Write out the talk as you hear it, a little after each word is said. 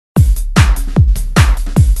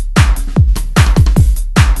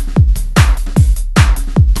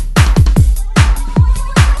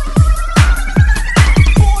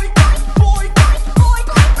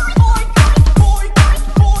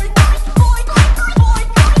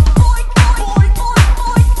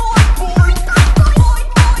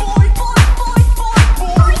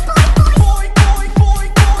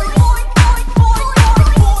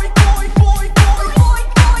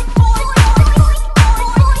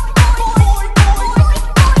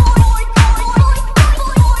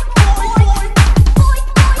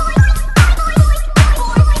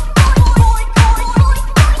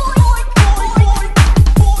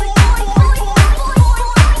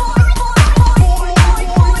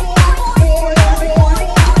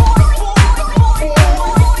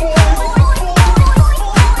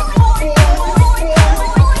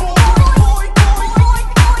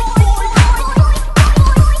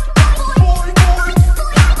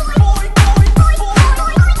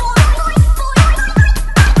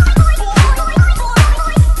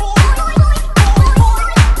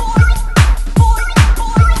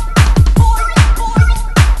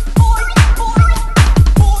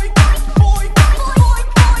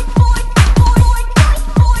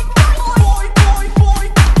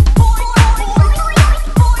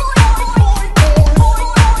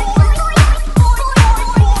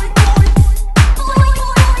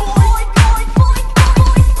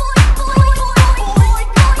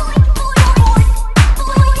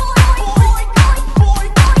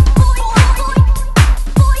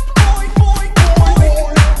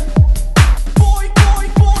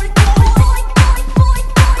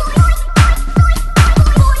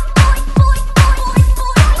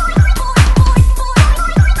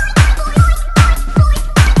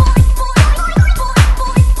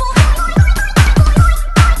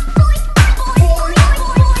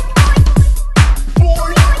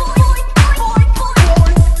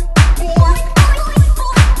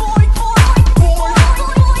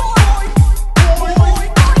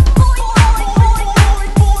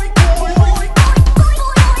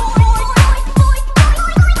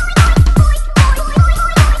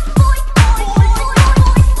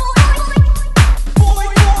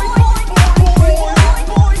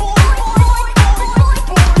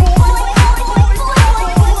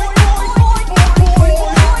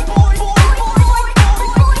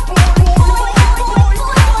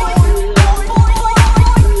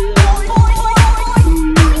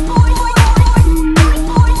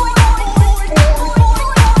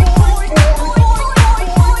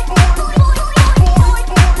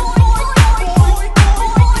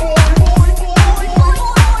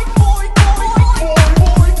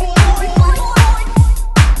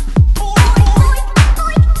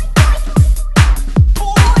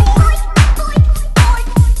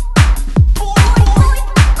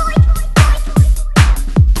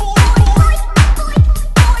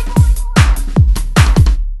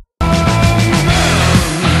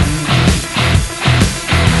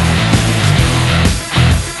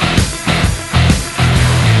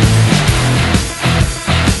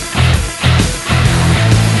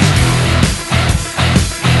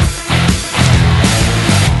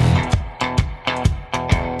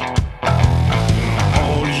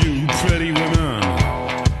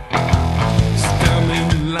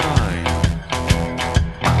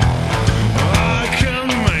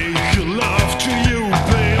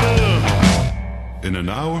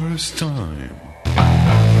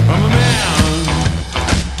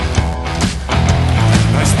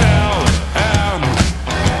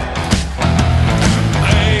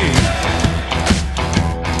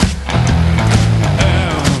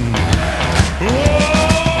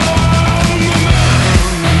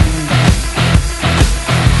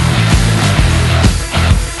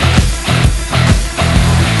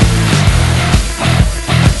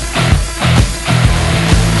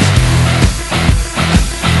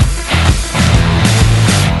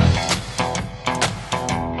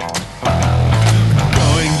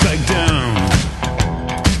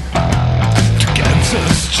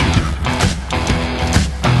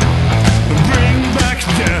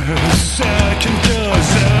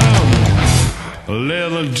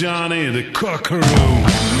the cockroach.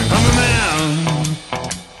 I'm a man.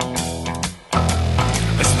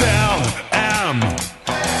 I still am.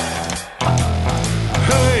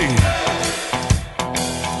 Hey.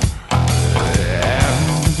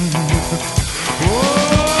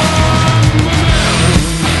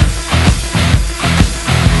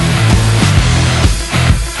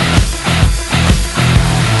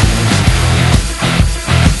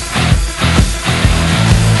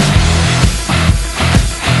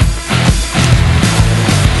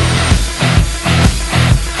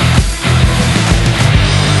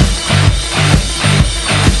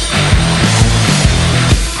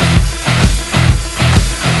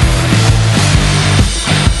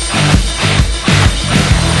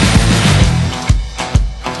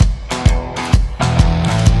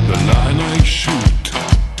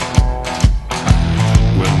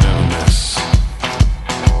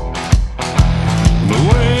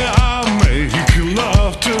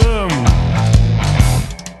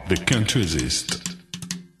 They can't resist.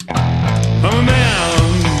 I'm a man.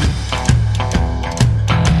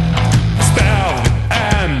 Still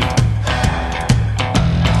am.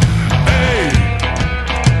 Hey.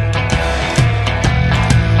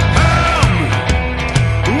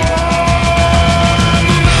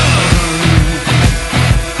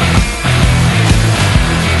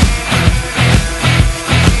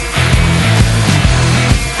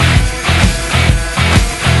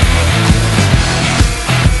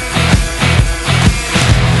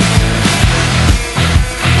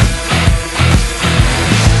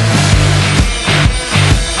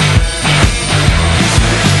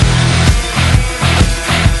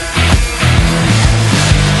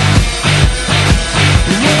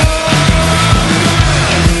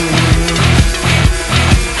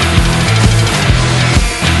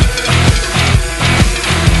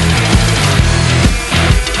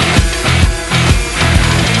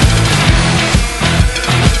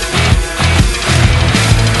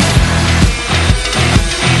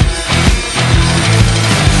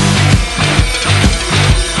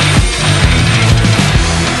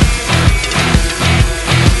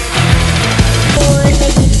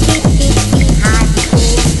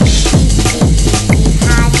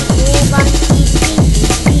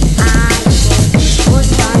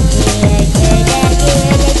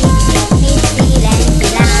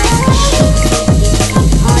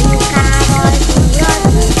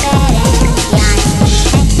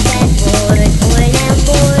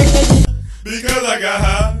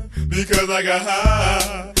 Because I got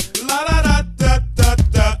high. La da da da da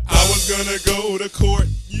da. I was gonna go to court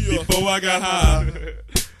before I got high.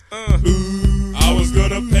 I was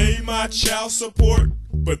gonna pay my child support,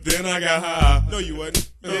 but then I got high. No, you wasn't.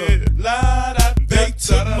 La da. They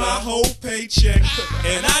took my whole paycheck,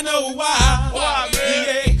 and I know why. Why, man?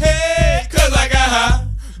 Yeah, hey, 'cause I got high.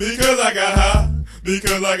 Because I got high.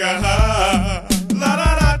 Because I got high. La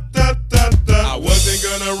da da da da da. I wasn't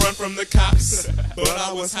gonna run from the cops, but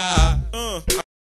I was high.